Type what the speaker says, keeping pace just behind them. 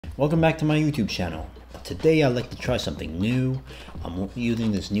Welcome back to my YouTube channel. Today I'd like to try something new. I'm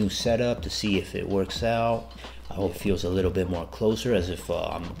using this new setup to see if it works out. I hope it feels a little bit more closer, as if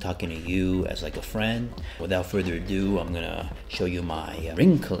I'm talking to you as like a friend. Without further ado, I'm gonna show you my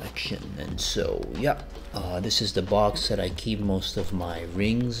ring collection. And so yeah, this is the box that I keep most of my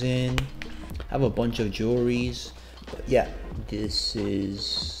rings in. I have a bunch of jewelries, but yeah, this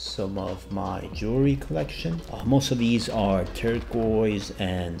is some of my jewelry collection. Most of these are turquoise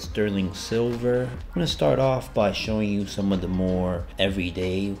and sterling silver. I'm gonna start off by showing you some of the more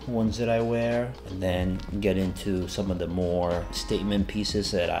everyday ones that I wear, and then get into some of the more statement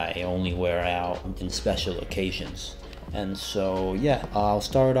pieces that I only wear out in special occasions. And so yeah, I'll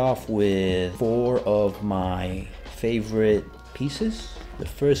start off with 4 of my favorite pieces. The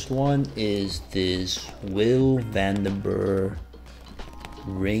first one is this Vandever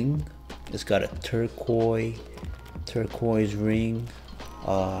ring. It's got a turquoise ring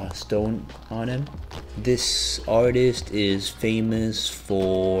stone on him. This artist is famous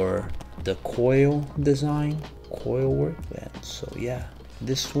for the coil work. And so yeah,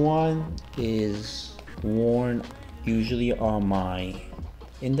 this one is worn usually on my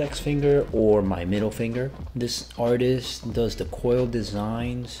index finger or my middle finger. This artist does the coil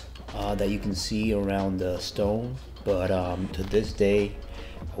designs that you can see around the stone, but to this day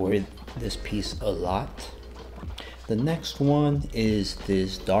I wear this piece a lot. The next one is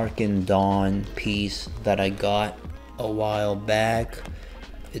this Darkened Dawn piece that I got a while back.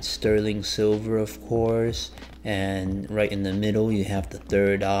 It's sterling silver, of course, and right in the middle you have the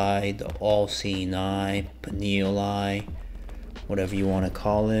third eye, the all-seeing eye, pineal eye, whatever you want to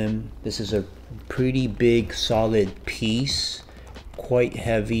call him. This is a pretty big solid piece, quite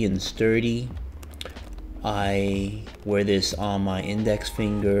heavy and sturdy. I wear this on my index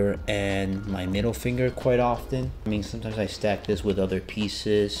finger and my middle finger quite often. I mean, sometimes I stack this with other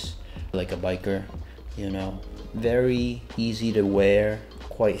pieces like a biker, you know. Very easy to wear,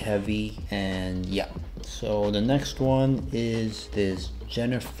 quite heavy, and yeah. So the next one is this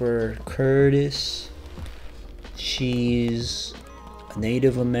Jennifer Curtis. She's a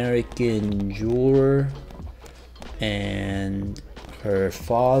Native American jeweler, and her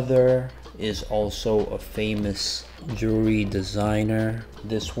father is also a famous jewelry designer.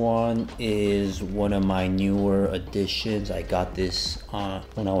 This one is one of my newer additions. I got this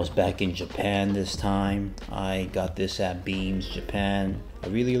when I was back in Japan this time. I got this at Beams, Japan. I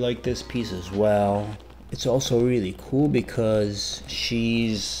really like this piece as well. It's also really cool because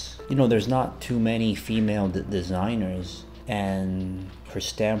she's, you know, there's not too many female designers, and her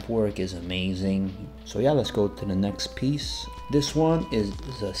stamp work is amazing. So yeah, let's go to the next piece. This one is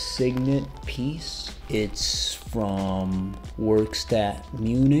a signet piece. It's from Werkstatt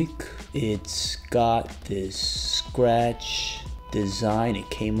Munich. It's got this scratch design. It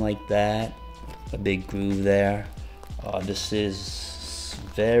came like that, a big groove there. This is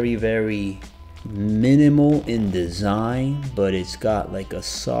very minimal in design, but it's got like a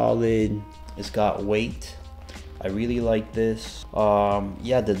solid, it's got weight. I really like this.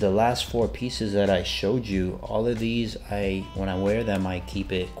 Yeah, the last 4 pieces that I showed you, all of these, when I wear them, I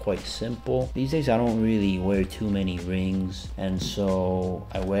keep it quite simple. These days I don't really wear too many rings, and so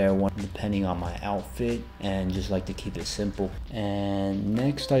I wear one depending on my outfit and just like to keep it simple. And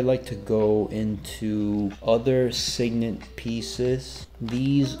next I like to go into other signet pieces.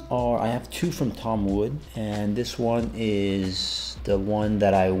 These are, I have 2 from Tom Wood, and this one is the one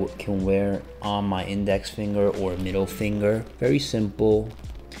that I can wear on my index finger or middle finger. Very simple.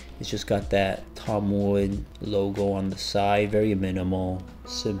 It's just got that Tom Wood logo on the side. Very minimal,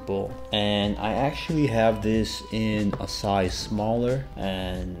 simple. And I actually have this in a size smaller,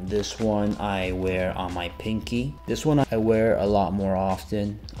 and this one I wear on my pinky. This one I wear a lot more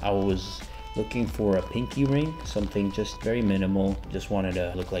often. I was looking for a pinky ring, something just very minimal. Just wanted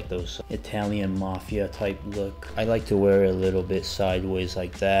to look like those Italian mafia type look. I like to wear a little bit sideways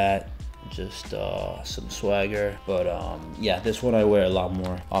like that, just some swagger. But yeah, this one I wear a lot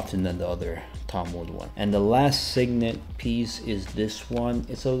more often than the other Tom Wood one. And the last signet piece is this one.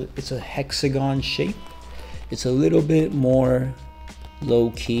 It's a hexagon shape. It's a little bit more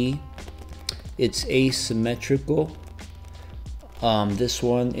low-key. It's asymmetrical. This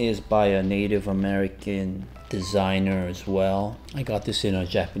one is by a Native American designer as well. I got this in a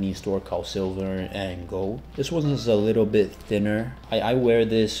Japanese store called Silver and Gold. This one is a little bit thinner. I wear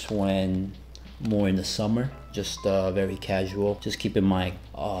this when more in the summer, just very casual, just keeping my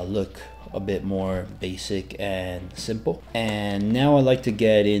look a bit more basic and simple. And now I like to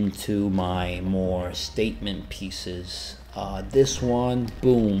get into my more statement pieces. This one,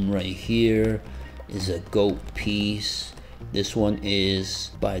 boom, right here, is a goat piece. This one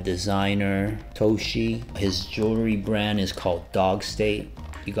is by designer Toshi. His jewelry brand is called Dog State.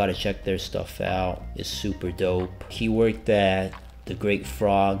 You gotta check their stuff out. It's super dope. He worked at the Great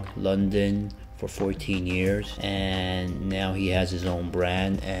Frog, London for 14 years, and now he has his own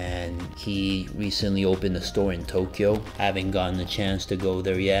brand, and he recently opened a store in Tokyo. I haven't gotten a chance to go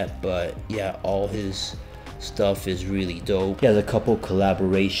there yet, but yeah, all his stuff is really dope. He has a couple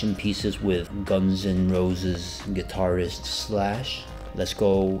collaboration pieces with Guns N' Roses guitarist Slash. Let's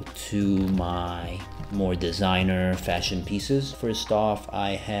go to my more designer fashion pieces. First off,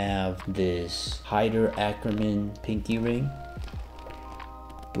 I have this Haider Ackermann pinky ring.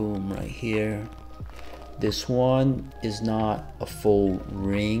 Boom, right here. This one is not a full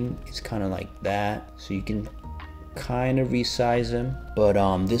ring, it's kind of like that, so you can kind of resize them. But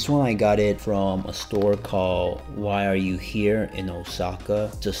this one I got it from a store called Why Are You Here in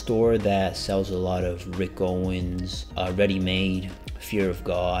Osaka. It's a store that sells a lot of Rick Owens, ready-made, Fear of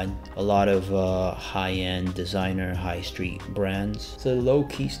God, a lot of high-end designer high street brands. It's a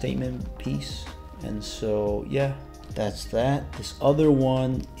low-key statement piece, and so yeah, that's that. This other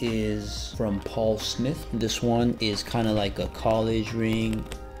one is from Paul Smith. This one is kind of like a college ring,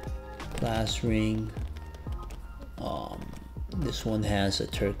 class ring. This one has a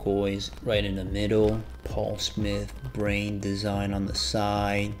turquoise right in the middle, Paul Smith brain design on the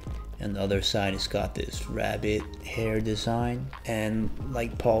side, and the other side it's got this rabbit hair design. And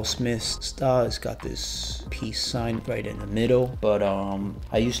like Paul Smith's style, it's got this peace sign right in the middle. But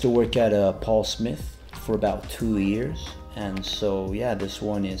I used to work at Paul Smith for about 2 years, and so yeah, this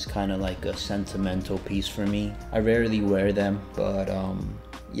one is kind of like a sentimental piece for me. I rarely wear them, but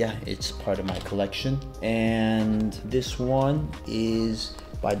yeah, it's part of my collection. And this one is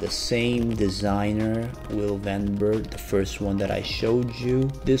by the same designer, Will Vandever, the first one that I showed you.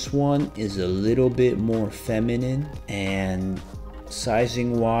 This one is a little bit more feminine, and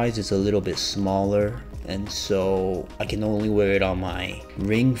sizing wise it's a little bit smaller, and so I can only wear it on my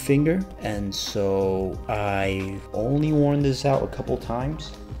ring finger, and so I've only worn this out a couple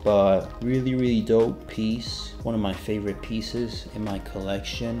times. But really dope piece, one of my favorite pieces in my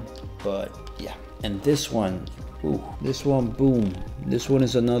collection. But yeah, and this one, ooh, this one, boom, this one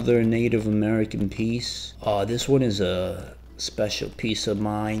is another Native American piece. This one is a special piece of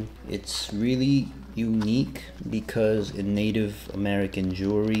mine. It's really unique because in Native American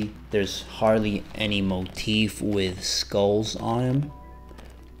jewelry there's hardly any motif with skulls on them,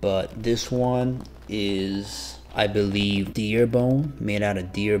 but this one is, I believe, deer bone, made out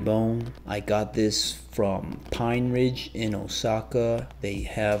of deer bone. I got this from Pine Ridge in Osaka. They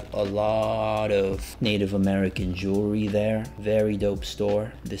have a lot of Native American jewelry there. Very dope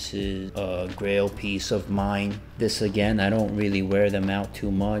store. This is a grail piece of mine. This again, I don't really wear them out too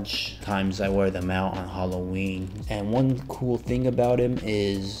much. Times I wear them out on Halloween. And one cool thing about him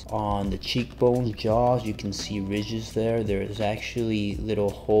is on the cheekbones, jaws, you can see ridges there. There's actually little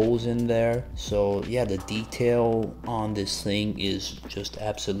holes in there. So yeah, the detail on this thing is just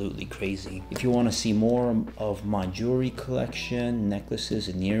absolutely crazy. If you want to see more of my jewelry collection, necklaces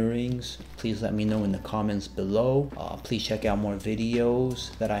and earrings, please let me know in the comments below. Please check out more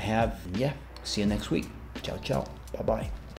videos that I have. Yeah, see you next week. Ciao, ciao. Bye-bye.